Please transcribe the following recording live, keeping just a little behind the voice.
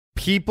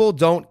People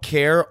don't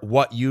care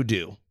what you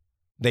do.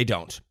 They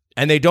don't.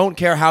 And they don't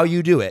care how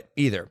you do it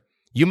either.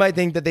 You might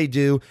think that they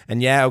do,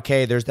 and yeah,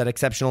 okay, there's that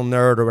exceptional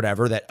nerd or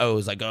whatever that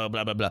is like, oh,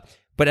 blah, blah, blah.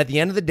 But at the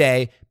end of the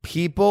day,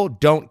 people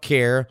don't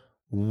care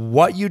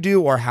what you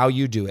do or how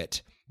you do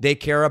it. They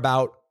care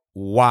about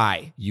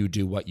why you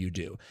do what you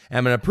do. And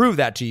I'm going to prove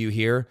that to you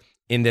here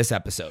in this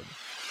episode.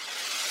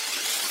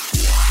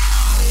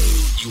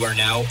 You are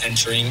now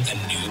entering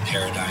a new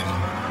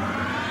paradigm.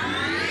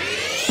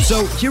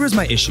 So here is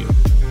my issue.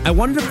 I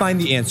wanted to find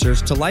the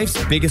answers to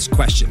life's biggest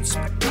questions.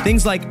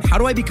 Things like, how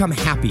do I become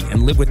happy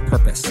and live with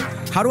purpose?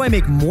 How do I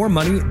make more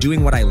money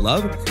doing what I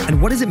love? And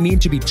what does it mean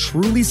to be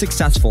truly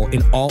successful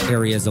in all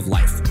areas of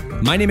life?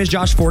 My name is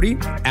Josh Forti,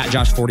 at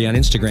Josh Forti on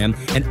Instagram,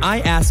 and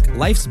I ask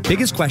life's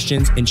biggest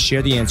questions and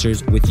share the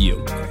answers with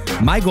you.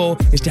 My goal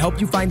is to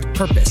help you find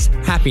purpose,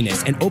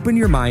 happiness, and open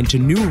your mind to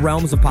new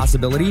realms of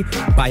possibility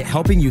by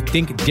helping you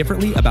think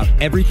differently about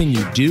everything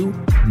you do,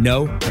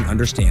 know, and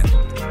understand.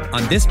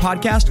 On this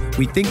podcast,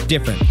 we think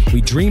different, we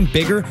dream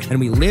bigger,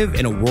 and we live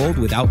in a world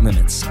without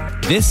limits.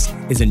 This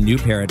is a new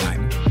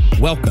paradigm.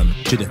 Welcome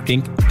to the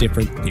Think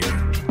Different Theory.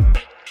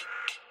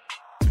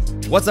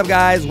 What's up,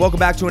 guys? Welcome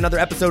back to another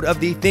episode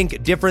of the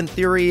Think Different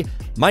Theory.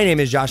 My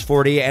name is Josh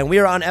Forti, and we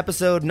are on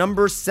episode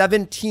number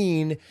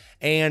 17,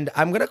 and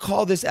I'm going to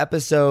call this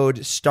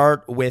episode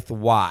Start With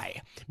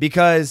Why,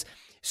 because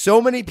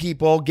so many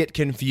people get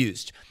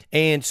confused,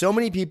 and so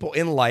many people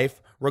in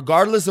life,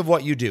 regardless of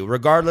what you do,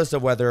 regardless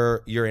of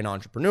whether you're in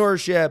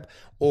entrepreneurship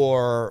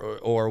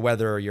or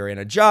whether you're in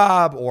a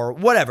job or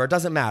whatever, it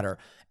doesn't matter.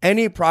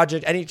 Any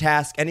project, any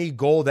task, any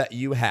goal that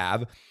you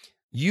have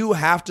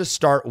to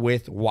start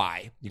with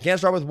why. You can't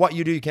start with what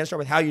you do. You can't start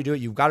with how you do it.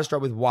 You've got to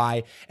start with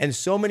why. And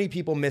so many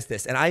people miss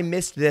this. And I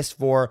missed this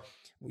for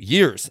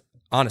years,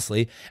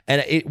 honestly.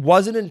 And it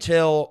wasn't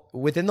until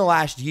within the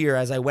last year,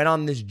 as I went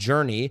on this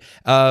journey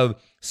of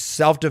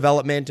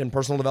self-development and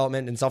personal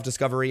development and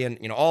self-discovery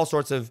and all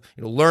sorts of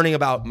learning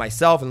about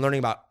myself and learning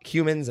about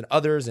humans and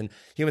others and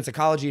human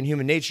psychology and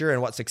human nature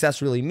and what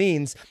success really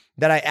means,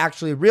 that I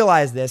actually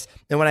realized this.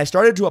 And when I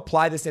started to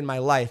apply this in my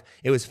life,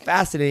 it was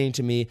fascinating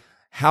to me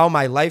how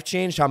my life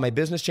changed, how my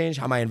business changed,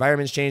 how my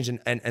environments changed,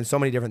 and so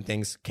many different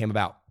things came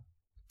about.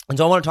 And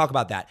so I want to talk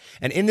about that.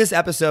 And in this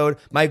episode,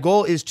 my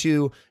goal is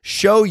to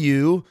show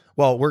you,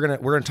 well, we're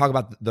gonna talk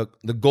about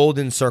the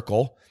golden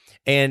circle.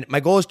 And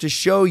my goal is to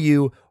show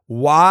you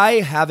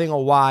why having a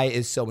why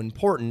is so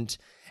important,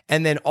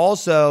 and then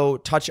also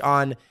touch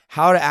on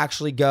how to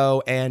actually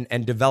go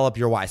and develop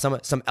your why,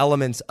 some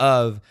elements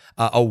of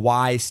a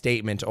why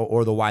statement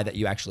or the why that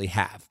you actually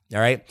have. All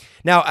right.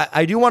 Now,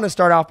 I do want to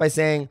start off by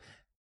saying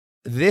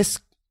this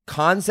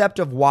concept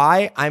of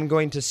why I'm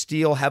going to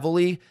steal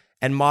heavily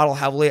and model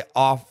heavily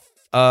off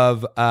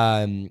of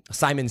Simon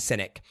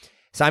Sinek.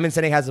 Simon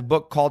Sinek has a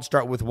book called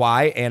Start With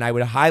Why, and I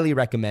would highly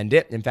recommend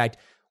it. In fact,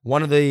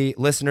 one of the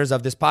listeners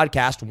of this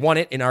podcast won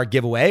it in our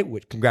giveaway,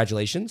 which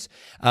congratulations.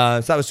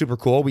 So that was super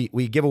cool.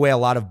 We give away a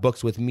lot of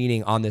books with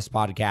meaning on this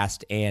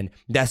podcast, and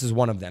this is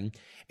one of them.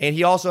 And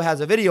he also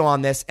has a video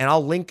on this, and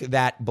I'll link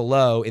that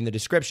below in the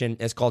description.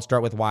 It's called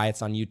Start With Why.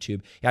 It's on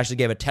YouTube. He actually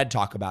gave a TED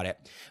Talk about it.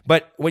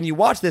 But when you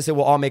watch this, it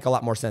will all make a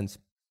lot more sense.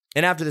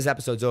 And after this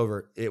episode's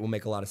over, it will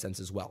make a lot of sense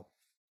as well.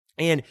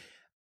 And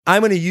I'm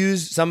going to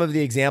use some of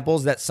the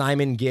examples that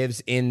Simon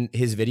gives in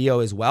his video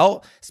as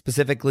well,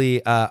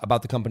 specifically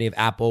about the company of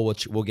Apple,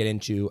 which we'll get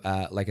into,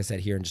 like I said,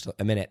 here in just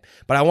a minute.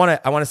 But I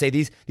want to say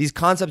these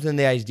concepts and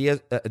the idea,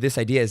 this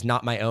idea is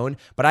not my own,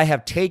 but I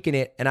have taken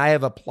it and I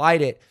have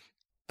applied it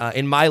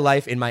in my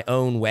life in my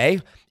own way,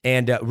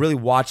 and really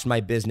watched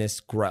my business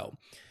grow.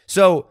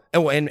 So,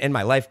 and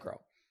my life grow.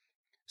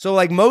 So,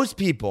 like most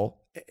people,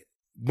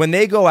 when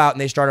they go out and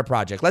they start a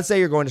project, let's say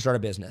you're going to start a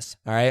business,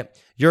 all right?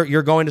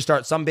 You're going to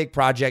start some big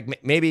project.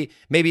 Maybe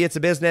it's a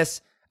business.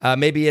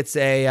 Maybe it's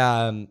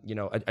a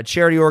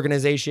charity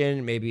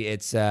organization. Maybe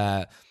it's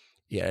I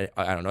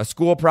don't know, a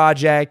school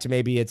project.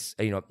 Maybe it's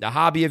a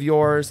hobby of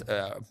yours,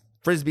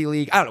 Frisbee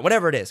league. I don't know,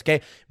 whatever it is.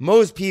 Okay,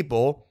 most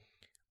people,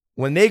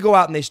 when they go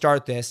out and they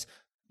start this,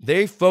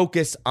 they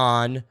focus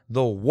on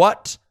the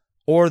what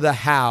or the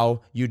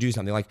how you do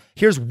something. Like,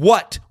 here's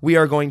what we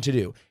are going to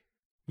do.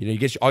 You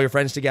get all your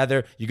friends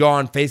together, you go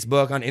on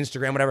Facebook, on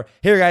Instagram, whatever.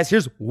 Here, guys,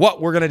 here's what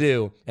we're going to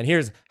do, and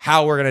here's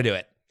how we're going to do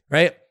it,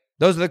 right?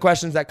 Those are the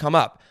questions that come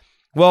up.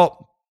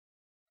 Well,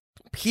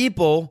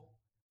 people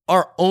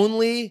are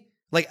only,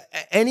 like,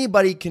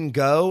 anybody can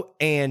go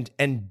and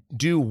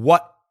do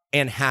what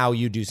and how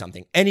you do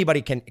something.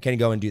 Anybody can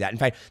go and do that. In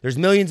fact, there's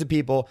millions of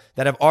people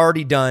that have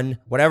already done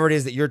whatever it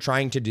is that you're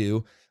trying to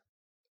do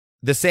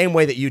the same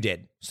way that you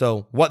did.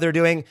 So what they're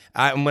doing,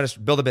 I'm going to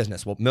build a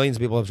business. Well, millions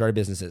of people have started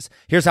businesses.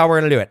 Here's how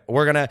we're going to do it.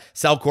 We're going to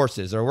sell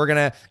courses, or we're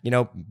going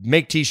to,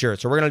 make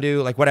t-shirts, or we're going to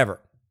do like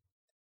whatever.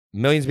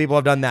 Millions of people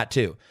have done that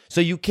too. So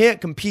you can't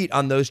compete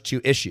on those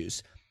two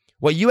issues.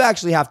 What you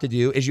actually have to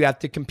do is you have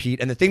to compete.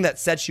 And the thing that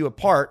sets you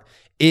apart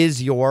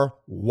is your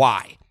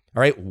why. All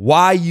right,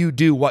 why you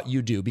do what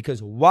you do,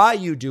 because why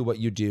you do what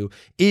you do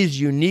is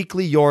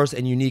uniquely yours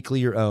and uniquely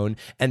your own.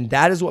 And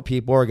that is what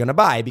people are going to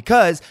buy.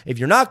 Because if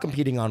you're not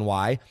competing on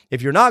why,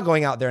 if you're not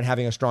going out there and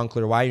having a strong,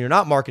 clear why, you're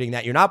not marketing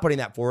that, you're not putting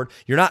that forward,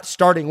 you're not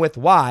starting with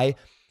why,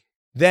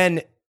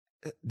 then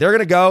they're going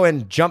to go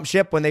and jump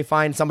ship when they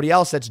find somebody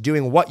else that's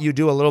doing what you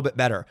do a little bit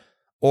better,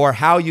 or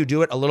how you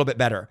do it a little bit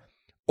better,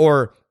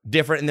 or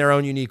different in their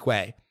own unique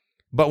way.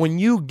 But when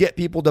you get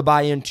people to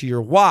buy into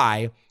your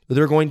why,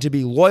 they're going to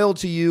be loyal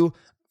to you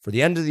for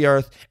the end of the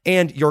earth,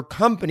 and your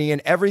company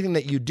and everything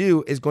that you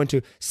do is going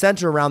to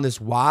center around this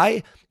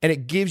why, and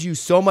it gives you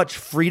so much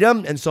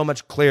freedom and so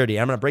much clarity.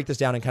 I'm going to break this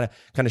down and kind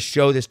of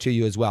show this to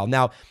you as well.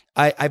 Now,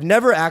 I've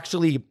never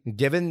actually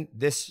given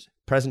this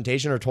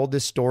presentation or told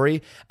this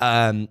story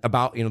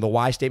about the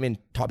why statement,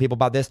 taught people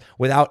about this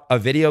without a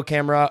video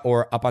camera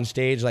or up on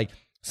stage, like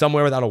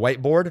somewhere without a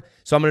whiteboard.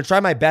 So I'm going to try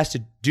my best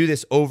to do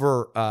this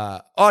over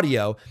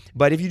audio.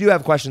 But if you do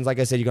have questions, like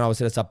I said, you can always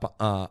hit us up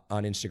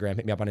on Instagram.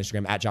 Hit me up on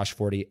Instagram at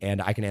Josh40,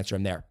 and I can answer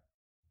them there.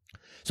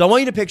 So I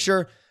want you to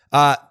picture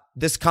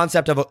this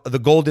concept of the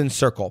golden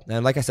circle.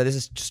 And like I said, this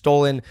is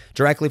stolen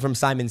directly from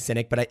Simon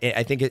Sinek, but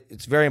I think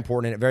it's very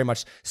important, and it very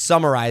much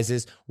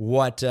summarizes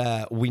what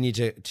we need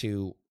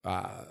to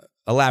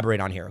elaborate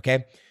on here,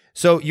 okay?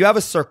 So you have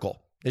a circle.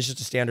 It's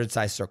just a standard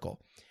size circle.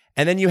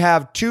 And then you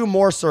have two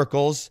more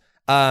circles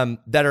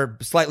that are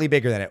slightly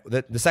bigger than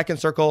it. The second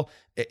circle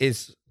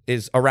is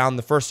around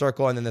the first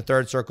circle, and then the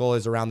third circle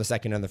is around the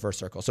second and the first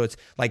circle. So it's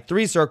like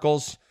three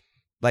circles,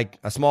 like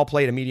a small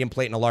plate, a medium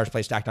plate, and a large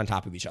plate stacked on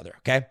top of each other,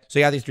 okay? So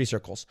you have these three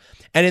circles.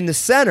 And in the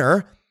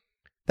center,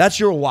 that's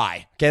your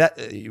why, okay?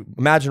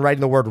 Imagine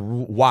writing the word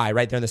why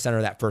right there in the center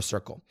of that first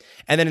circle.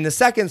 And then in the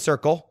second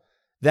circle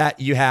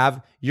that you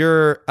have,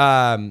 you're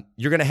going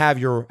to have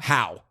your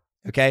how,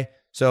 okay?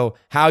 So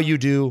how you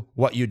do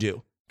what you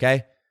do,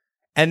 okay?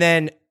 And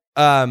then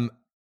the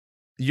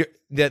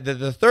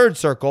third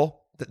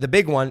circle, the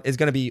big one, is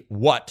going to be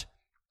what,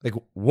 like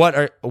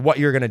what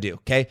you're going to do.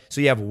 Okay.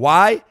 So you have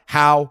why,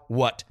 how,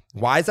 what.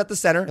 Why is at the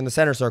center, in the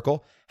center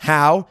circle.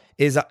 How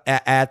is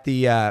at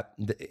the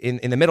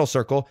in the middle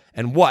circle,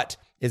 and what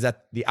is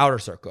at the outer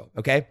circle.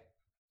 Okay.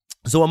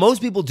 So what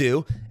most people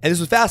do, and this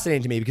was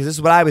fascinating to me because this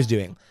is what I was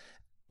doing.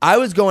 I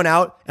was going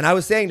out and I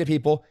was saying to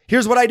people,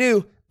 here's what I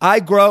do. I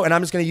grow, and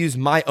I'm just going to use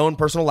my own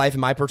personal life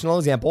and my personal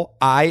example.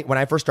 When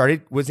I first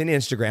started, was in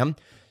Instagram.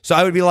 So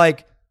I would be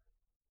like,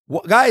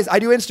 well, guys, I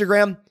do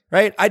Instagram,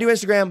 right? I do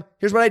Instagram.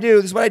 Here's what I do.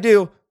 This is what I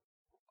do.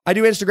 I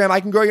do Instagram. I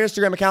can grow your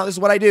Instagram account. This is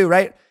what I do,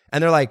 right?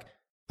 And they're like,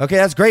 okay,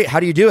 that's great. How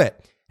do you do it?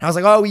 And I was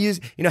like, oh, we use,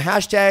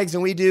 hashtags,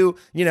 and we do,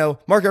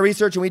 market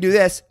research, and we do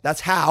this.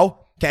 That's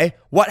how. Okay.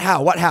 What,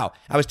 how?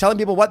 I was telling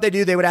people what they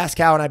do. They would ask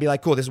how, and I'd be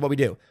like, cool, this is what we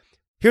do.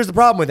 Here's the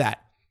problem with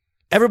that.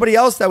 Everybody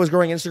else that was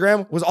growing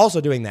Instagram was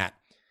also doing that.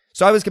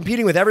 So I was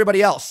competing with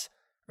everybody else,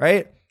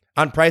 right?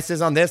 On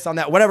prices, on this, on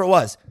that, whatever it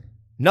was.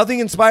 Nothing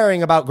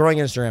inspiring about growing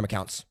Instagram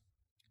accounts.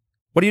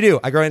 What do?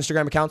 I grow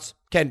Instagram accounts.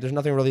 Okay, there's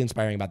nothing really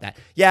inspiring about that.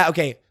 Yeah,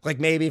 okay, like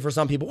maybe for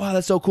some people, wow,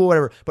 that's so cool,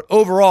 whatever. But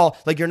overall,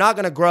 like you're not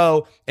going to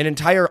grow an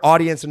entire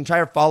audience, an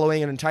entire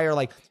following, an entire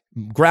like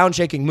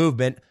ground-shaking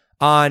movement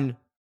on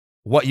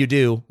what you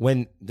do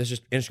when there's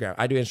just Instagram.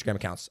 I do Instagram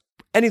accounts.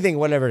 Anything,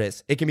 whatever it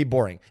is, it can be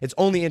boring. It's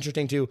only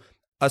interesting to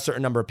a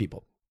certain number of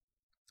people.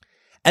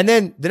 And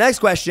then the next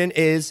question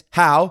is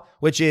how,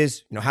 which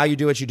is, how you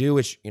do what you do,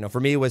 which,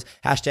 for me was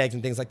hashtags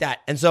and things like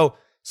that. And so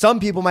some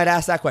people might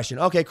ask that question.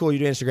 Okay, cool. You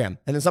do Instagram.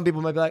 And then some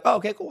people might be like, oh,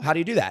 okay, cool. How do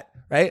you do that?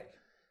 Right.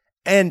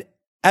 And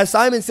as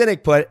Simon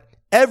Sinek put,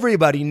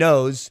 everybody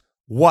knows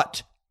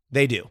what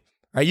they do,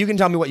 right? You can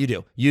tell me what you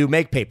do. You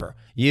make paper,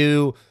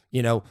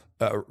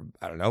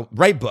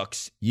 write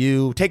books,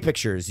 you take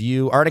pictures,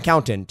 you are an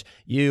accountant,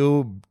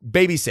 you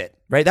babysit,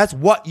 right? That's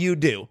what you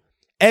do.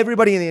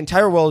 Everybody in the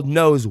entire world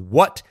knows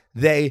what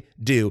they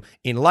do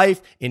in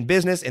life, in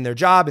business, in their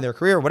job, in their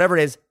career, whatever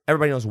it is.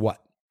 Everybody knows what.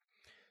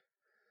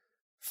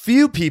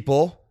 Few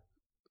people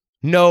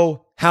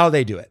know how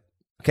they do it.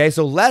 Okay,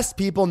 so less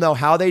people know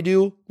how they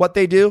do what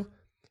they do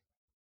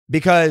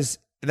because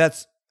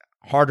that's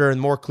harder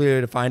and more clear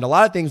to find. A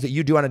lot of things that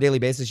you do on a daily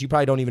basis, you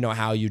probably don't even know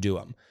how you do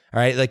them. All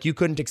right, like you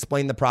couldn't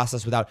explain the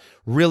process without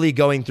really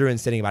going through and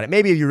sitting about it.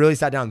 Maybe if you really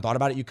sat down and thought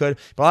about it, you could.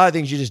 But a lot of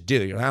things you just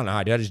do. I don't know how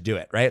I do. I just do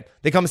it. Right?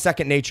 They come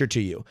second nature to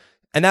you.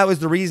 And that was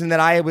the reason that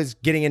I was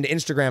getting into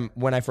Instagram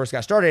when I first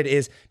got started,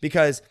 is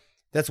because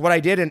that's what I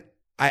did. And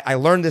I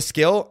learned this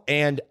skill,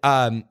 and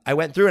I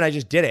went through and I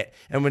just did it.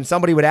 And when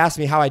somebody would ask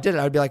me how I did it,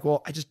 I would be like,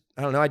 well, I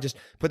don't know. I just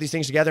put these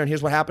things together, and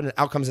here's what happened, and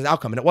outcomes is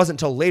outcome. And it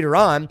wasn't until later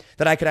on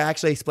that I could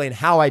actually explain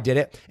how I did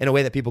it in a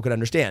way that people could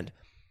understand.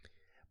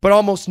 But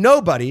almost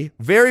nobody,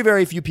 very,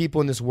 very few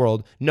people in this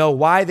world know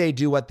why they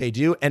do what they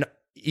do. And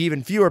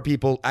even fewer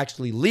people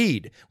actually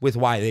lead with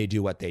why they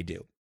do what they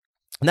do.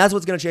 And that's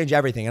what's going to change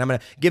everything. And I'm going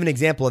to give an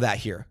example of that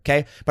here,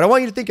 okay? But I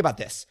want you to think about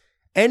this.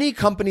 Any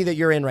company that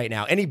you're in right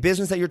now, any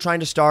business that you're trying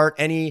to start,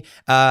 any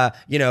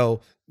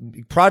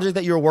project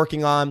that you're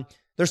working on,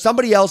 there's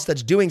somebody else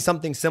that's doing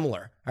something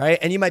similar, all right?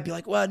 And you might be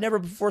like, well, I've never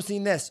before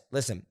seen this.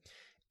 Listen,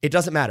 it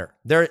doesn't matter.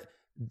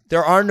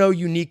 there are no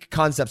unique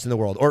concepts in the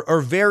world,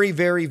 or very,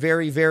 very,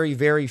 very, very,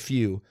 very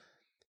few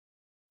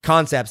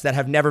concepts that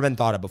have never been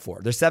thought of before.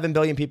 There's 7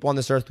 billion people on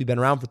this earth. We've been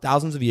around for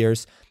thousands of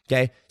years.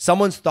 Okay.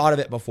 Someone's thought of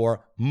it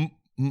before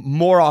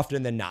more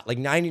often than not, like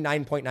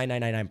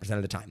 99.9999%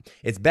 of the time.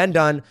 It's been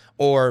done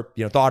or,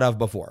 thought of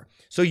before.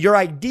 So your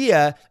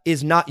idea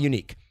is not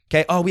unique.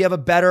 Okay. Oh, we have a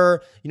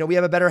better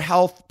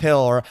health pill,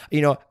 or,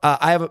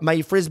 I have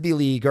my Frisbee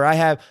league, or I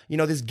have,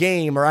 this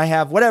game, or I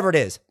have whatever it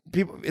is.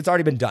 It's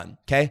already been done.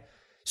 Okay.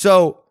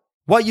 So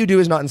what you do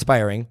is not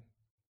inspiring,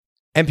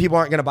 and people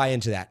aren't going to buy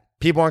into that.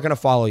 People aren't going to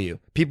follow you.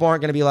 People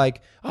aren't going to be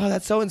like, oh,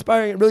 that's so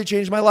inspiring. It really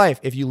changed my life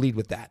if you lead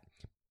with that.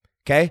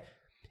 Okay.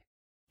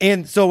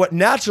 And so what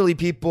naturally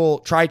people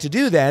try to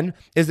do then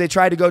is they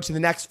try to go to the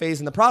next phase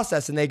in the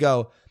process, and they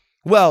go,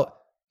 well,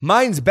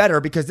 mine's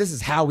better because this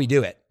is how we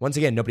do it. Once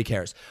again, nobody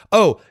cares.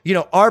 Oh,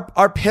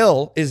 our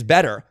pill is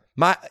better.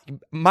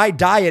 My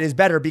diet is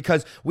better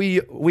because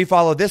we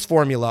follow this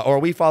formula, or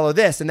we follow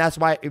this, and that's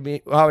why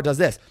how it does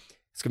this.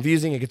 It's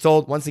confusing. It gets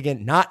old. Once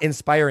again, not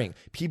inspiring.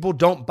 People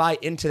don't buy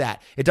into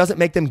that. It doesn't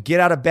make them get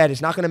out of bed.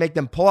 It's not going to make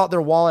them pull out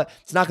their wallet.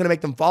 It's not going to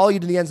make them follow you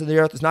to the ends of the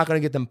earth. It's not going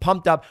to get them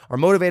pumped up or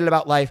motivated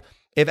about life.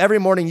 If every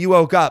morning you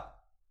woke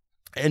up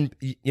and,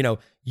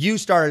 you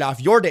started off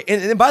your day,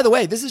 and by the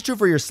way, this is true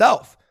for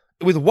yourself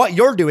with what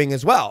you're doing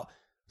as well.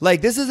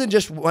 Like, this isn't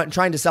just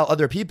trying to sell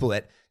other people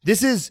it.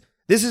 This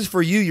is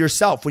for you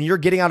yourself when you're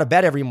getting out of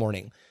bed every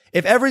morning.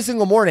 If every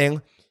single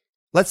morning,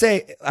 let's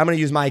say, I'm going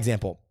to use my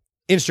example,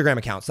 Instagram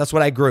accounts. That's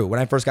what I grew when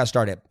I first got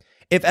started.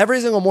 If every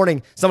single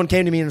morning someone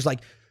came to me and was like,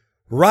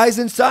 rise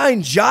and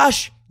shine,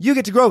 Josh, you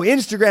get to grow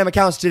Instagram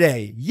accounts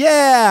today.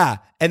 Yeah.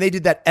 And they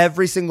did that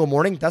every single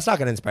morning. That's not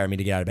going to inspire me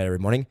to get out of bed every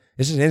morning.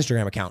 It's just an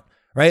Instagram account,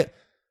 right?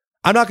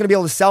 I'm not going to be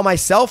able to sell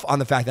myself on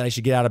the fact that I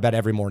should get out of bed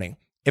every morning.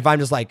 If I'm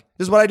just like,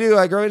 this is what I do.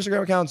 I grow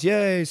Instagram accounts.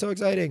 Yay. So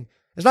exciting.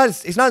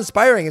 It's not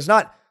inspiring. It's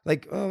not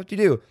like, oh, what do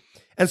you do?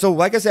 And so,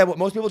 like I said, what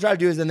most people try to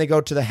do is then they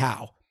go to the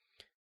how.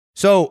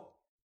 So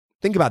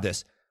think about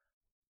this.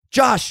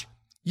 Josh,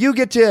 you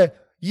get to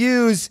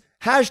use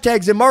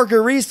hashtags and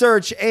market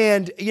research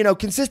and,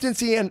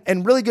 consistency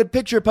and really good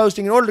picture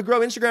posting in order to grow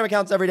Instagram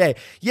accounts every day.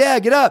 Yeah,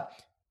 get up.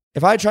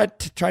 If I tried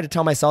to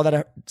tell myself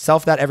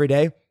that every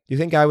day, do you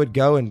think I would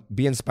go and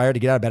be inspired to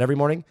get out of bed every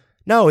morning?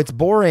 No, it's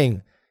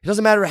boring. It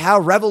doesn't matter how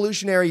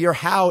revolutionary your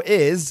how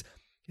is.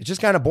 It's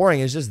just kind of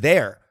boring. It's just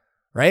there,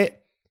 right?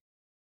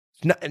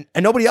 And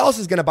nobody else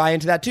is going to buy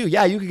into that too.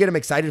 Yeah, you could get them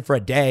excited for a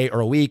day or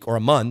a week or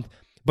a month,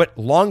 but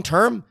long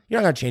term, you're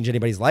not going to change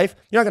anybody's life.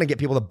 You're not going to get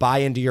people to buy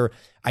into your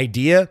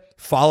idea,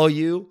 follow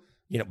you,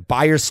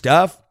 buy your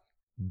stuff,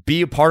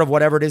 be a part of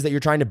whatever it is that you're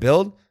trying to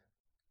build.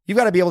 You've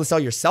got to be able to sell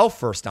yourself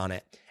first on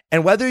it.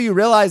 And whether you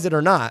realize it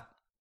or not,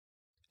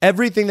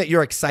 everything that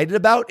you're excited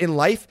about in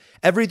life,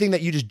 everything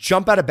that you just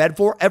jump out of bed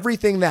for,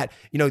 everything that,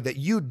 that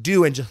you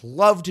do and just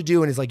love to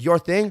do and is like your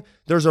thing,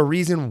 there's a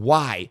reason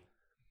why.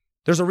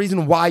 There's a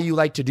reason why you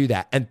like to do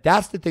that. And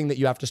that's the thing that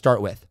you have to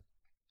start with.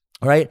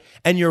 All right.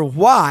 And your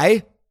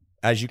why,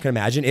 as you can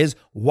imagine, is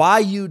why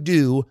you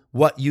do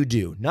what you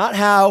do. Not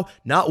how,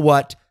 not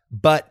what,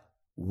 but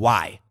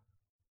why.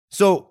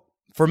 So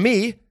for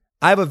me,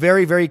 I have a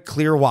very, very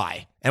clear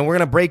why. And we're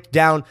going to break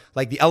down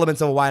like the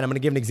elements of a why. And I'm going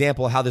to give an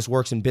example of how this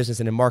works in business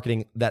and in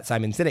marketing that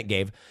Simon Sinek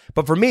gave.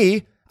 But for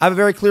me, I have a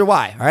very clear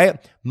why. All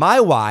right. My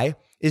why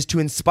is to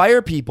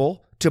inspire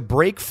people to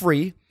break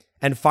free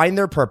and find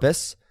their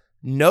purpose,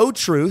 know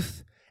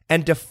truth,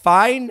 and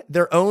define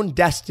their own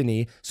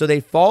destiny so they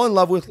fall in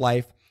love with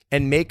life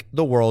and make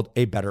the world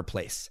a better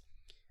place.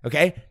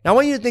 Okay? Now I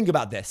want you to think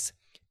about this.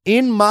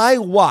 In my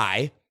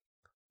why,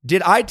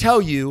 did I tell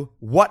you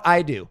what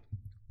I do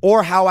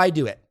or how I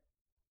do it?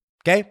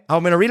 Okay?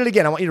 I'm going to read it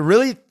again. I want you to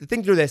really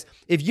think through this.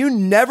 If you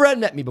never had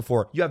met me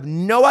before, you have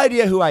no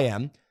idea who I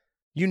am,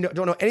 don't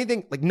know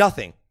anything, like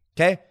nothing,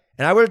 okay?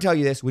 And I were to tell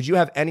you this, would you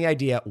have any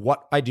idea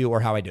what I do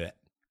or how I do it?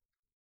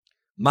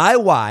 My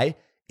why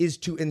is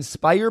to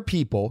inspire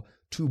people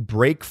to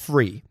break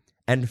free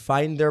and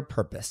find their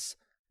purpose,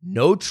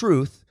 know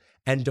truth,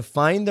 and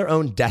define their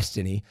own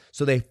destiny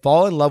so they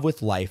fall in love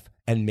with life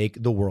and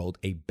make the world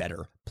a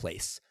better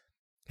place.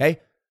 Okay?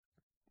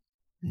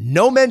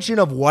 No mention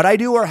of what I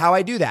do or how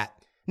I do that.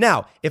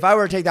 Now, if I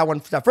were to take that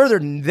one step further,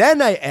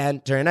 then I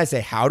enter and I say,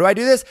 how do I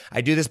do this?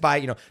 I do this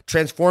by,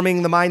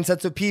 transforming the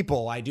mindsets of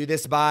people. I do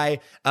this by,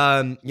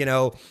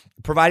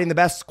 providing the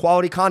best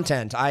quality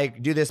content. I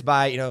do this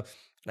by,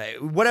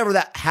 whatever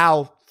that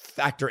how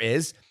factor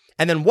is.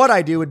 And then what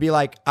I do would be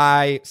like,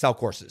 I sell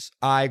courses.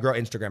 I grow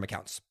Instagram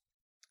accounts.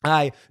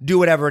 I do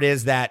whatever it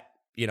is that,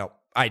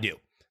 I do.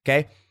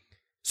 Okay.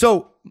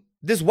 So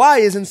this why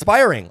is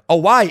inspiring. A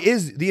why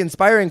is the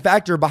inspiring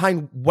factor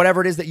behind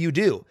whatever it is that you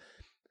do.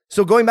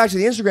 So going back to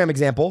the Instagram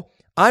example,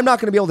 I'm not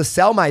going to be able to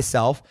sell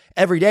myself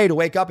every day to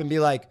wake up and be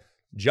like,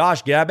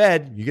 Josh, get out of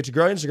bed. You get to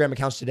grow Instagram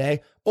accounts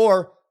today.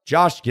 Or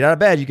Josh, get out of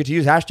bed. You get to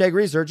use hashtag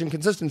research and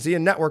consistency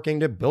and networking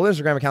to build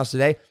Instagram accounts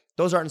today.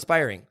 Those aren't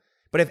inspiring.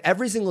 But if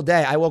every single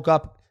day I woke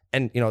up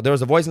and, there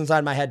was a voice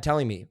inside my head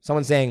telling me,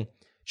 someone saying,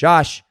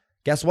 Josh,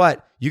 guess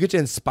what? You get to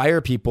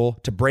inspire people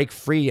to break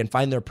free and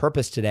find their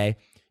purpose today.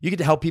 You get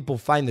to help people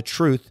find the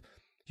truth.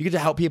 You get to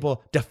help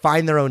people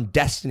define their own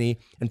destiny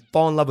and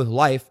fall in love with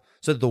life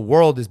so that the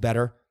world is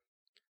better.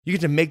 You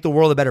get to make the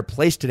world a better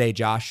place today,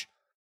 Josh.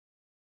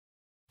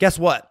 Guess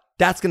what?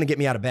 That's going to get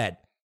me out of bed.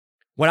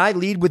 When I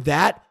lead with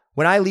that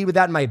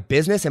in my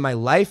business and my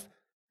life,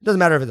 it doesn't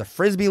matter if it's a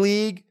Frisbee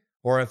league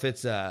or if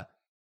it's a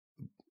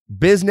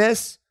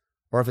business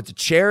or if it's a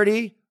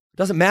charity. It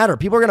doesn't matter.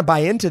 People are going to buy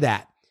into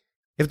that.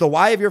 If the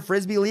why of your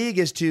Frisbee league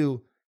is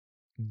to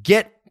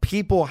get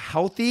people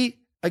healthy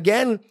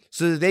again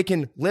so that they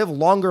can live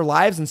longer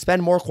lives and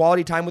spend more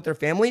quality time with their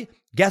family,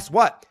 guess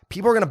what?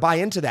 People are going to buy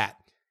into that.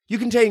 You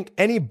can take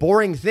any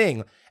boring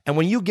thing, and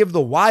when you give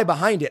the why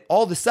behind it,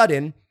 all of a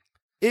sudden,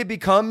 it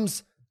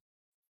becomes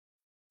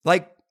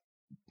like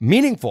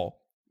meaningful.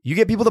 You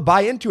get people to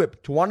buy into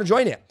it, to want to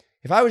join it.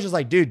 If I was just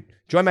like, dude,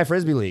 join my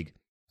Frisbee league.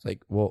 It's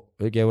like, well,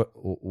 okay,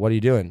 what are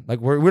you doing? Like,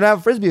 we're going to have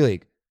a Frisbee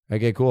league.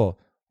 Okay, cool.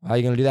 How are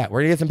you going to do that?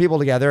 We're going to get some people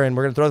together and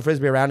we're going to throw the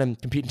Frisbee around and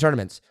compete in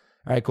tournaments.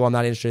 All right, cool. I'm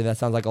not interested. That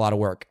sounds like a lot of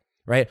work,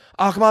 right?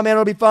 Oh, come on, man.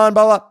 It'll be fun,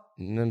 blah, blah.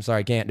 I'm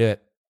sorry. Can't do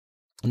it.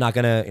 I'm not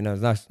going to,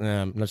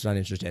 I'm just not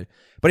interested.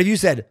 But if you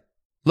said,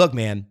 look,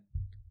 man,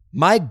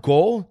 my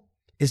goal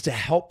is to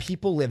help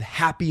people live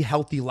happy,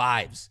 healthy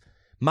lives.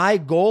 My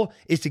goal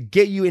is to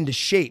get you into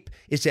shape,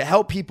 is to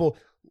help people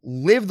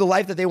live the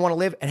life that they want to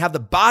live and have the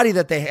body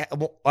that they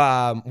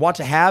want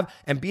to have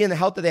and be in the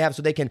health that they have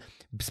so they can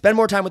spend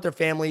more time with their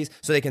families,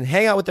 so they can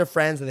hang out with their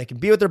friends, and they can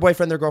be with their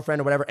boyfriend, their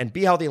girlfriend, or whatever, and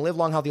be healthy and live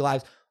long, healthy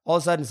lives. All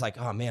of a sudden, it's like,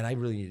 oh man, I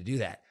really need to do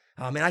that.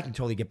 Oh man, I can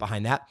totally get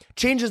behind that.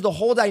 Changes the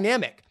whole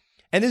dynamic.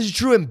 And this is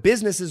true in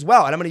business as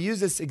well. And I'm going to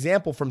use this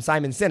example from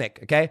Simon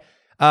Sinek, okay?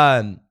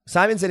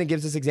 Simon Sinek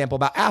gives this example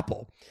about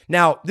Apple.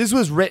 Now, this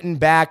was written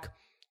back,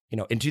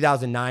 in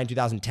 2009,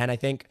 2010, I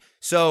think.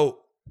 So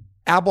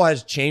Apple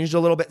has changed a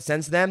little bit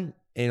since then.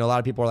 And a lot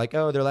of people are like,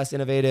 oh, they're less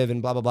innovative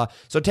and blah, blah, blah.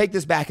 So take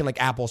this back in like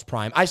Apple's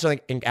prime. I still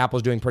think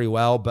Apple's doing pretty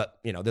well, but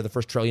they're the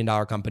first $1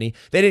 trillion company.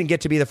 They didn't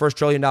get to be the first $1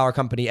 trillion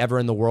company ever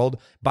in the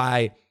world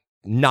by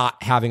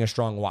not having a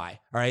strong why,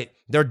 all right?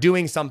 They're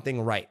doing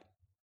something right.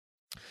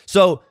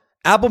 So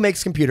Apple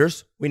makes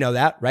computers. We know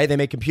that, right? They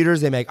make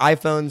computers, they make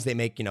iPhones, they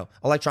make,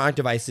 electronic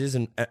devices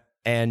and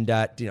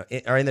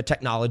are in the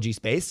technology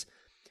space.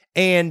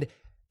 And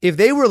if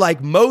they were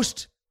like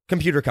most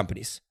computer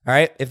companies, all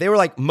right, if they were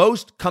like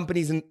most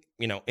companies in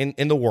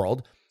the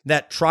world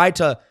that try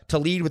to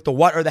lead with the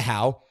what or the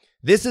how,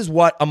 this is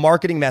what a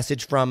marketing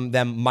message from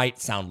them might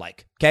sound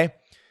like, okay?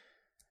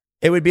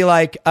 It would be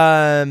like,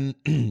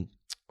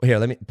 here,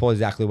 let me pull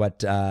exactly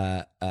what,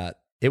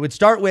 it would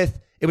start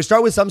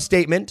with some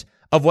statement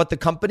of what the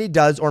company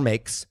does or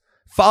makes,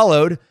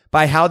 followed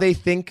by how they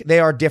think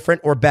they are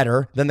different or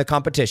better than the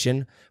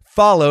competition,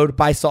 followed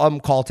by some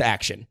call to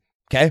action,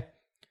 okay?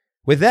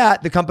 With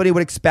that, the company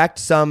would expect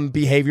some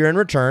behavior in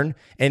return,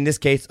 in this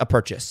case, a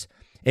purchase.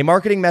 A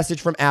marketing message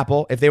from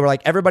Apple, if they were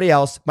like everybody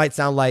else, might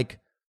sound like,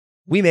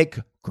 we make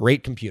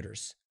great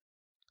computers.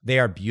 They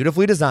are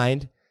beautifully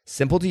designed,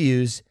 simple to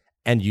use,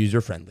 and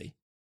user-friendly.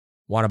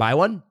 Want to buy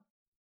one?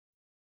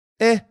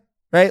 Right?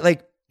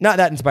 Like, not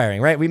that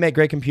inspiring, right? We make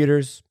great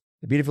computers.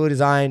 They're beautifully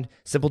designed,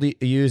 simple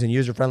to use, and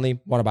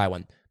user-friendly. Want to buy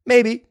one?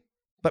 Maybe,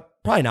 but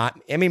probably not.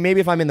 I mean,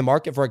 maybe if I'm in the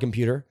market for a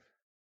computer,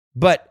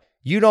 but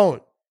you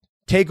don't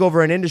take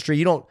over an industry.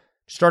 You don't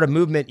start a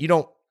movement. You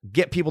don't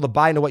get people to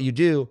buy into what you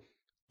do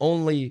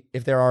only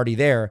if they're already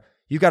there.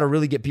 You got to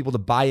really get people to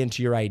buy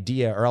into your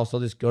idea, or else they'll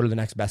just go to the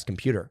next best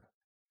computer.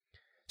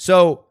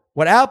 So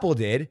what Apple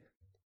did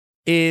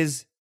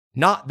is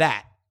not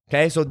that.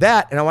 Okay. So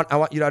that, and I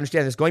want you to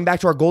understand this, going back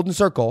to our golden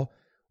circle,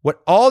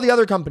 what all the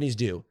other companies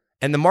do,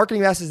 and the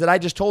marketing message that I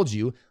just told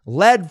you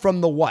led from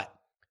the what.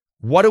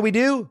 What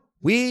do?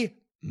 We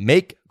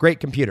make great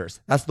computers.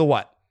 That's the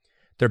what.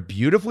 They're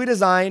beautifully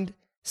designed,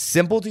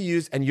 simple to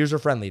use, and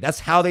user-friendly.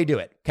 That's how they do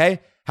it, okay?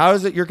 How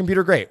is your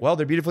computer great? Well,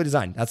 they're beautifully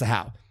designed. That's a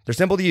how. They're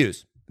simple to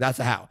use. That's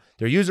a how.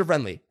 They're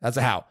user-friendly. That's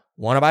a how.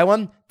 Want to buy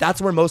one?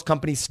 That's where most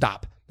companies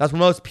stop. That's where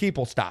most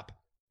people stop.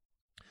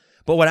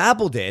 But what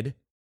Apple did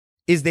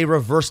is they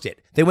reversed it.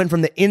 They went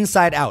from the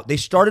inside out. They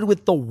started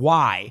with the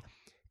why.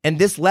 And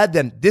this led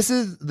them, this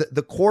is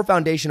the core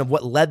foundation of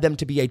what led them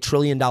to be a $1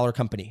 trillion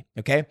company,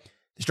 okay?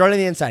 They started on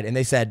the inside and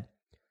they said,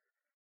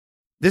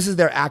 this is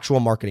their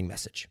actual marketing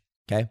message,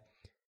 okay?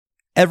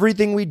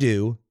 Everything we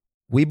do,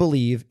 we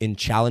believe in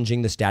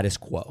challenging the status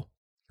quo.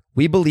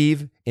 We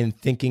believe in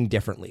thinking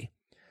differently.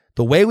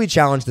 The way we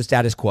challenge the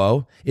status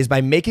quo is by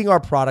making our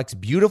products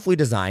beautifully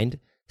designed,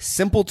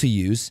 simple to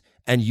use,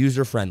 and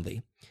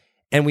user-friendly.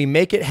 And we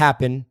make it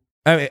happen,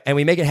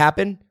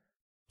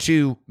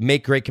 to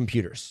make great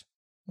computers.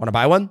 Want to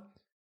buy one?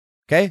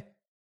 Okay.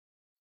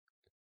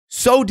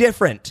 So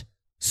different.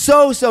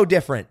 So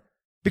different.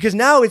 Because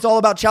now it's all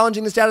about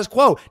challenging the status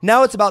quo.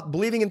 Now it's about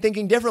believing and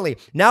thinking differently.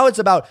 Now it's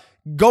about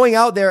going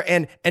out there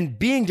and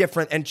being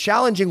different and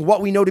challenging what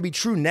we know to be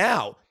true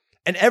now.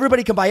 And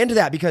everybody can buy into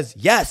that because,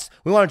 yes,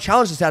 we want to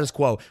challenge the status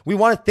quo. We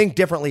want to think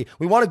differently.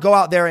 We want to go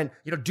out there and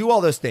do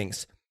all those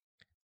things.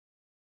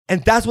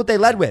 And that's what they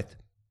led with.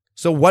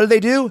 So what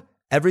do?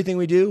 Everything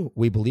we do,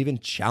 we believe in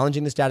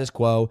challenging the status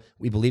quo.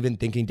 We believe in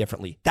thinking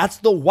differently. That's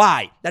the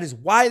why. That is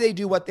why they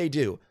do what they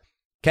do.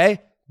 Okay?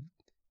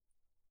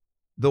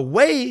 The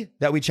way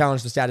that we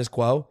challenge the status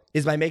quo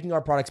is by making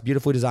our products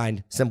beautifully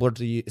designed, simple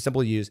to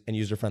use, and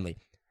user-friendly.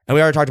 And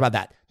we already talked about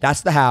that.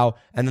 That's the how,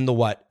 and then the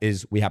what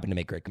is we happen to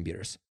make great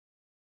computers.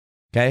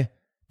 Okay?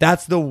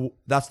 That's the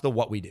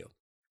what we do.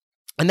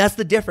 And that's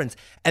the difference.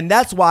 And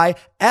that's why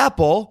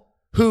Apple,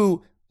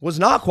 who was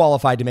not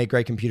qualified to make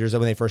great computers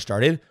when they first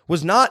started,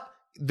 was not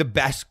the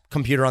best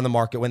computer on the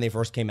market when they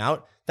first came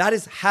out. That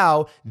is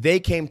how they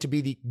came to be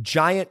the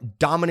giant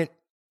dominant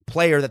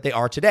player that they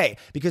are today,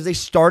 because they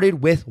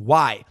started with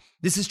why.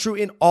 This is true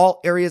in all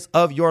areas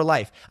of your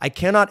life. I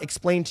cannot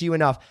explain to you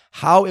enough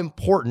how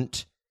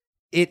important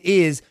it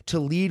is to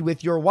lead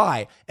with your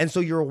why. And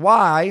so your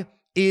why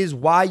is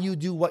why you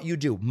do what you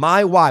do.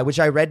 My why, which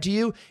I read to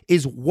you,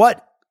 is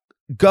what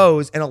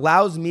goes and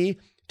allows me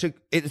to,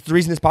 it's the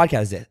reason this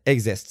podcast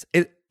exists.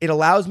 It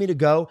allows me to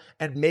go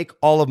and make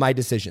all of my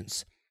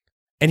decisions.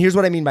 And here's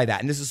what I mean by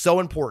that. And this is so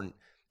important.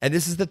 And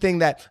this is the thing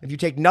that if you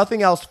take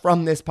nothing else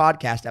from this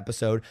podcast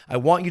episode, I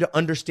want you to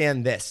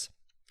understand this.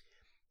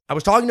 I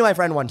was talking to my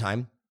friend one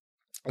time,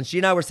 and she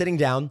and I were sitting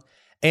down,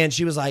 and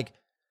she was like,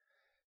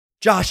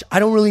 Josh, I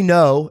don't really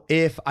know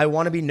if I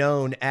want to be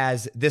known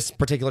as this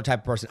particular type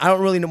of person. I don't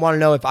really want to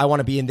know if I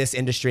want to be in this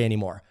industry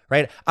anymore,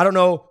 right? I don't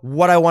know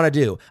what I want to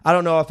do. I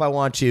don't know if I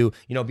want to,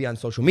 be on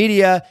social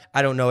media.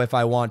 I don't know if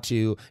I want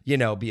to,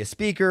 be a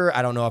speaker.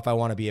 I don't know if I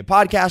want to be a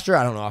podcaster.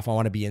 I don't know if I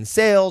want to be in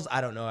sales. I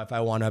don't know if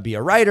I want to be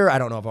a writer. I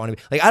don't know if I want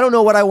to be, I don't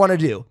know what I want to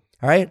do,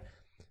 all right?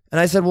 And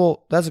I said,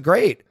 well, that's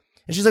great.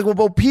 And she's like,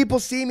 well, people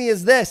see me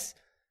as this,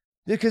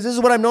 because this is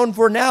what I'm known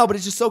for now, but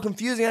it's just so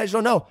confusing. I just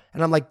don't know.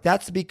 And I'm like,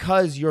 that's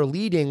because you're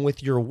leading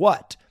with your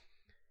what.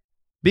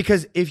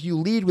 Because if you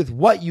lead with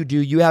what you do,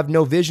 you have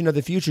no vision of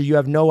the future. You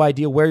have no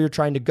idea where you're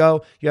trying to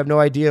go. You have no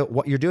idea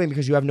what you're doing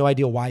because you have no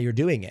idea why you're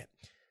doing it.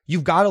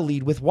 You've got to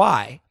lead with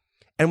why.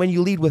 And when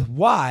you lead with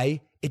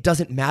why, it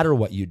doesn't matter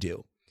what you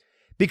do.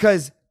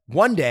 Because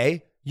one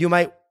day you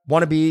might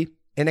want to be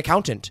an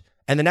accountant,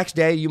 and the next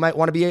day you might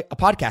want to be a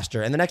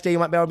podcaster, and the next day you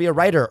might want to be a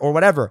writer or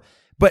whatever.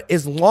 But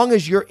as long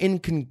as you're in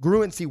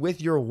congruency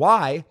with your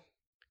why,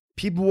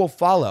 people will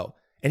follow.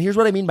 And here's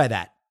what I mean by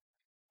that.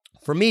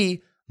 For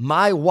me,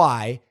 my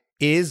why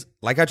is,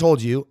 like I told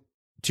you,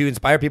 to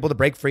inspire people to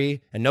break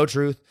free and know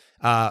truth,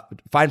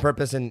 find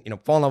purpose, and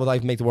fall in love with life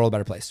and make the world a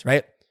better place,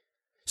 right?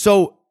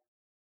 So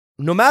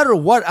no matter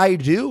what I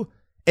do,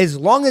 as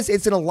long as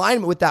it's in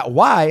alignment with that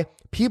why,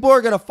 people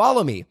are going to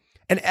follow me.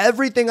 And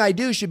everything I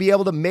do should be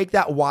able to make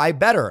that why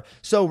better.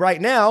 So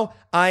right now,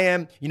 I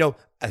am,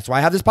 that's why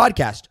I have this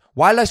podcast.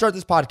 Why did I start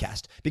this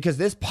podcast? Because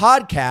this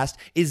podcast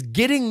is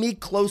getting me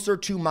closer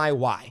to my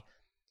why.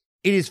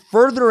 It is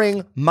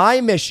furthering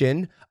my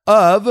mission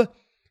of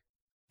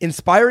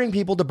inspiring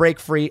people to break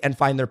free and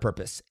find their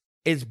purpose.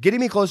 It's getting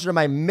me closer to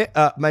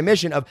my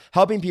mission of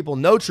helping people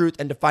know truth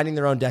and defining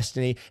their own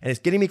destiny. And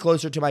it's getting me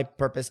closer to my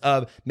purpose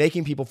of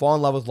making people fall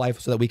in love with life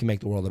so that we can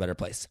make the world a better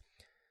place,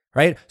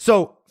 right?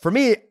 So for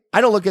me,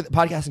 I don't look at the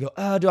podcast and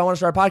go, do I want to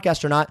start a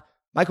podcast or not?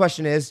 My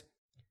question is,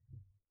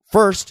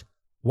 first,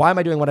 why am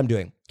I doing what I'm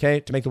doing? Okay,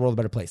 to make the world a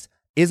better place.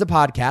 Is a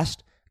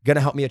podcast going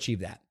to help me achieve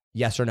that?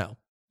 Yes or no?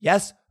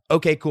 Yes?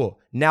 Okay, cool.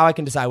 Now I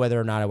can decide whether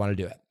or not I want to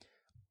do it.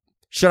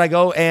 Should I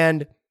go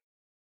and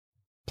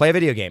play a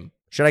video game?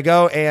 Should I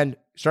go and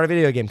start a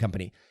video game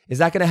company? Is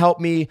that going to help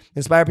me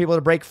inspire people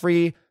to break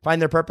free, find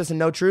their purpose, and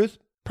know truth?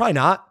 Probably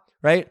not,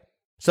 right?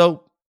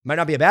 So might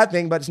not be a bad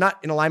thing, but it's not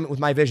in alignment with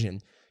my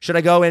vision. Should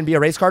I go and be a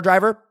race car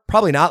driver?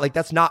 Probably not.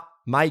 That's not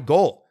my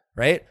goal,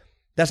 right?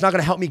 That's not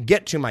going to help me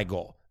get to my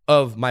goal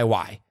of my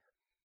why.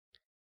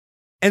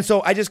 And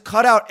so I just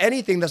cut out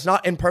anything that's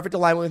not in perfect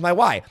alignment with my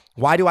why.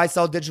 Why do I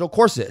sell digital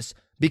courses?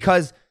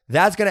 Because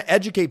that's going to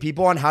educate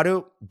people on how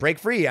to break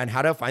free and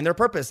how to find their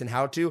purpose and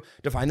how to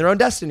define their own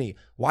destiny.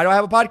 Why do I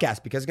have a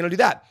podcast? Because it's going to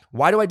do that.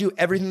 Why do I do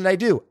everything that I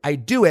do? I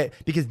do it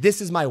because this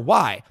is my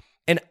why.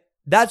 And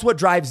that's what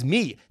drives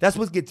me. That's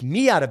what gets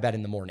me out of bed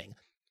in the morning.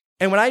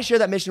 And when I share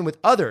that mission with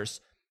others,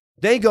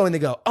 they go and they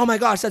go, oh my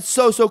gosh, that's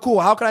so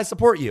cool. How can I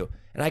support you?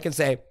 And I can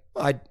say,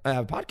 well, I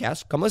have a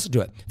podcast. Come listen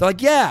to it. They're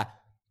like, yeah.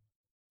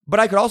 But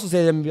I could also say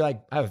to them and be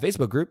like, I have a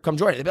Facebook group. Come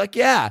join it. They'd be like,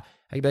 yeah.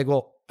 I could be like,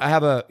 well, I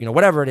have a,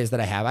 whatever it is that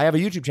I have a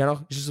YouTube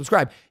channel. You should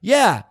subscribe.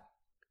 Yeah.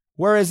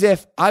 Whereas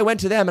if I went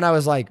to them and I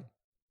was like,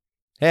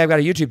 hey, I've got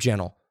a YouTube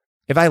channel.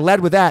 If I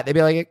led with that, they'd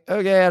be like,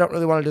 okay, I don't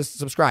really want to just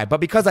subscribe. But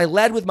because I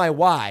led with my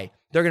why,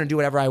 they're going to do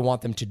whatever I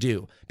want them to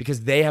do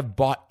because they have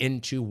bought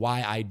into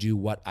why I do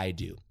what I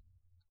do.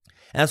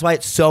 And that's why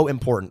it's so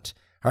important.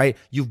 All right.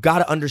 You've got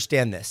to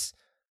understand this.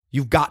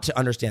 You've got to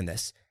understand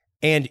this.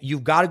 And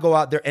you've got to go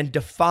out there and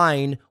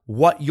define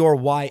what your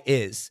why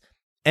is.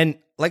 And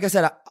like I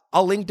said,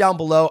 I'll link down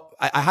below.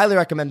 I highly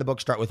recommend the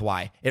book Start With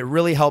Why. It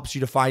really helps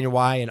you define your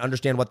why and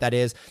understand what that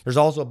is. There's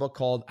also a book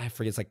called, I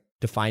forget, it's like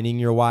Defining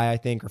Your Why, I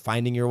think, or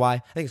Finding Your Why.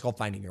 I think it's called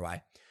Finding Your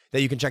Why,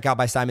 that you can check out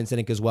by Simon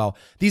Sinek as well.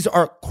 These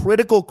are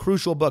critical,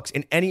 crucial books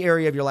in any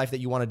area of your life that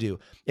you want to do.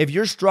 If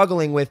you're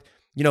struggling with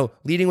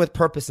leading with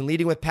purpose and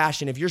leading with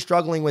passion, if you're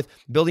struggling with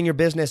building your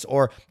business,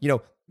 or,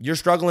 you're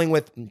struggling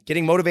with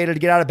getting motivated to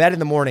get out of bed in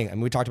the morning. I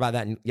mean, we talked about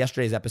that in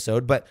yesterday's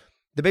episode, but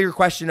the bigger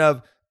question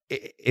of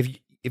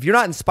if you're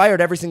not inspired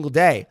every single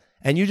day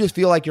and you just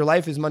feel like your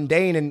life is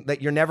mundane and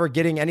that you're never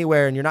getting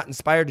anywhere and you're not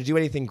inspired to do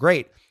anything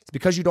great, it's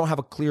because you don't have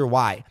a clear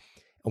why.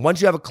 And once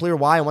you have a clear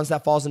why, and once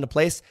that falls into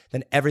place,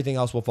 then everything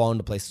else will fall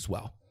into place as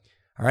well.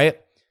 All right.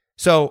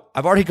 So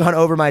I've already gone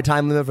over my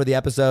time limit for the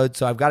episode,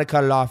 so I've got to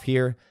cut it off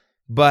here.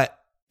 But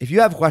if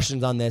you have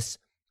questions on this,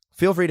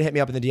 feel free to hit me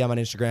up in the DM on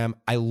Instagram.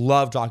 I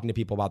love talking to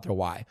people about their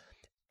why.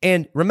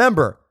 And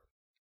remember,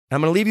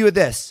 I'm going to leave you with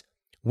this.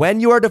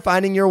 When you are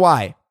defining your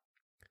why,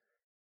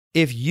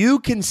 if you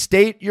can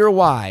state your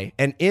why,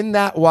 and in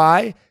that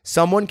why,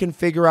 someone can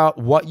figure out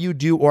what you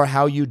do or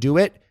how you do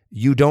it,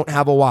 you don't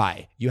have a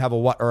why. You have a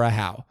what or a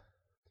how.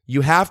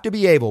 You have to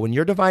be able, when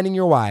you're defining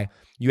your why,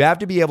 you have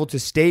to be able to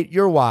state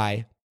your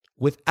why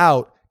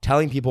without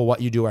telling people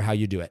what you do or how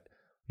you do it.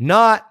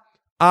 Not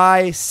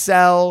I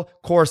sell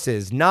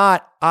courses,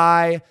 not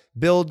I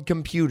build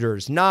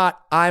computers,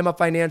 not I'm a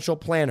financial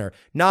planner,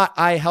 not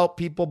I help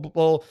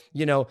people,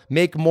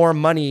 make more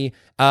money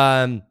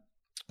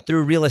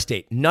through real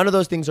estate. None of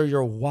those things are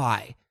your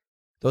why.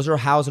 Those are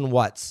hows and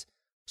whats.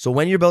 So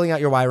when you're building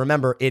out your why,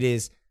 remember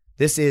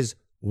this is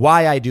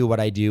why I do what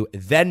I do,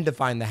 then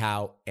define the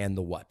how and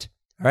the what.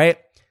 All right?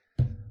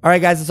 All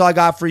right, guys, that's all I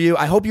got for you.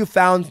 I hope you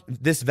found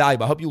this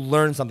valuable. I hope you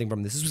learned something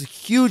from this. This was a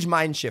huge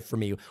mind shift for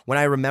me when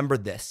I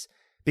remembered this,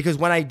 because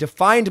when I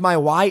defined my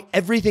why,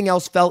 everything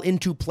else fell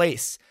into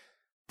place.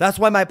 That's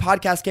why my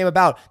podcast came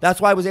about.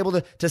 That's why I was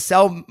able to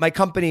sell my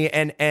company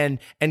and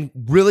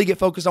really get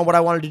focused on what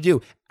I wanted to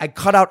do. I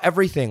cut out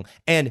everything,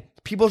 and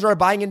people started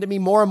buying into me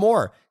more and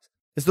more.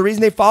 It's the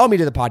reason they follow me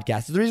to the podcast.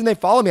 It's the reason they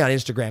follow me on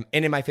Instagram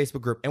and in my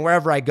Facebook group, and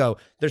wherever I go,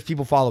 there's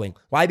people following.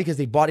 Why? Because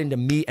they bought into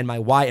me and my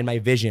why and my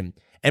vision.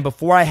 And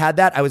before I had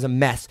that, I was a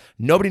mess.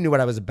 Nobody knew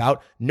what I was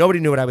about. Nobody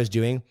knew what I was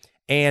doing.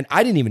 And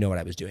I didn't even know what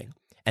I was doing.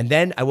 And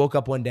then I woke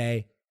up one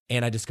day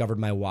and I discovered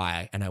my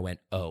why. And I went,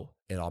 oh,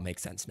 it all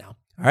makes sense now.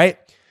 All right.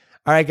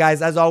 All right,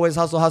 guys. As always,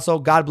 hustle, hustle.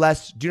 God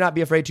bless. Do not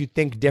be afraid to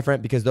think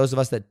different, because those of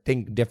us that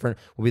think different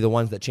will be the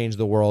ones that change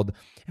the world.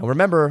 And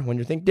remember, when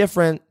you think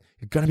different,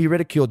 you're going to be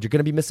ridiculed. You're going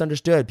to be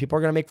misunderstood. People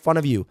are going to make fun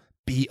of you.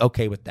 Be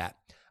okay with that.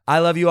 I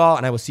love you all,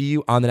 and I will see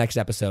you on the next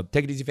episode.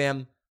 Take it easy,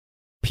 fam.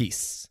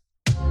 Peace.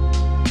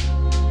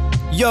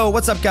 Yo,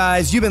 what's up,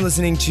 guys? You've been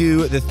listening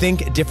to the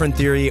Think Different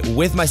Theory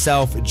with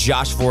myself,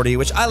 Josh Forti,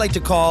 which I like to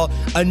call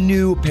a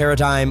new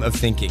paradigm of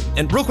thinking.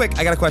 And real quick,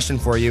 I got a question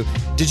for you.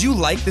 Did you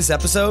like this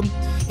episode?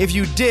 If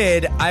you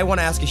did, I want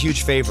to ask a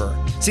huge favor.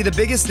 See, the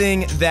biggest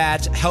thing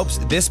that helps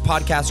this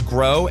podcast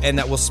grow and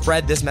that will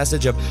spread this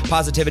message of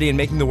positivity and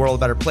making the world a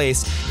better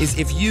place is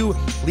if you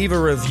leave a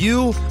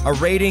review, a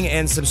rating,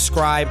 and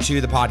subscribe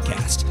to the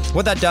podcast.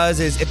 What that does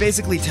is it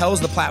basically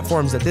tells the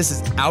platforms that this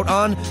is out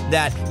on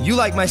that you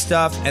like my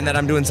stuff and that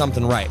I'm doing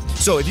something right.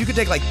 So if you could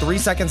take like 3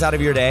 seconds out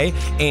of your day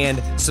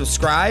and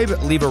subscribe,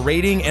 leave a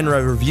rating and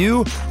a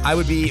review, I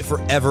would be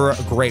forever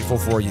grateful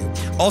for you.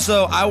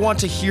 Also, I want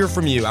to hear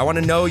from you. I want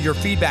to know your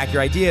feedback,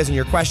 your ideas, and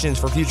your questions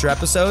for future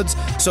episodes.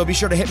 So be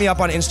sure to hit me up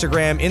on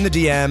Instagram in the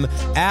DM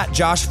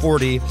 @Josh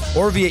Forti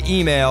or via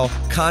email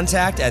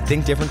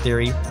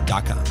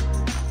contact@thinkdifferenttheory.com.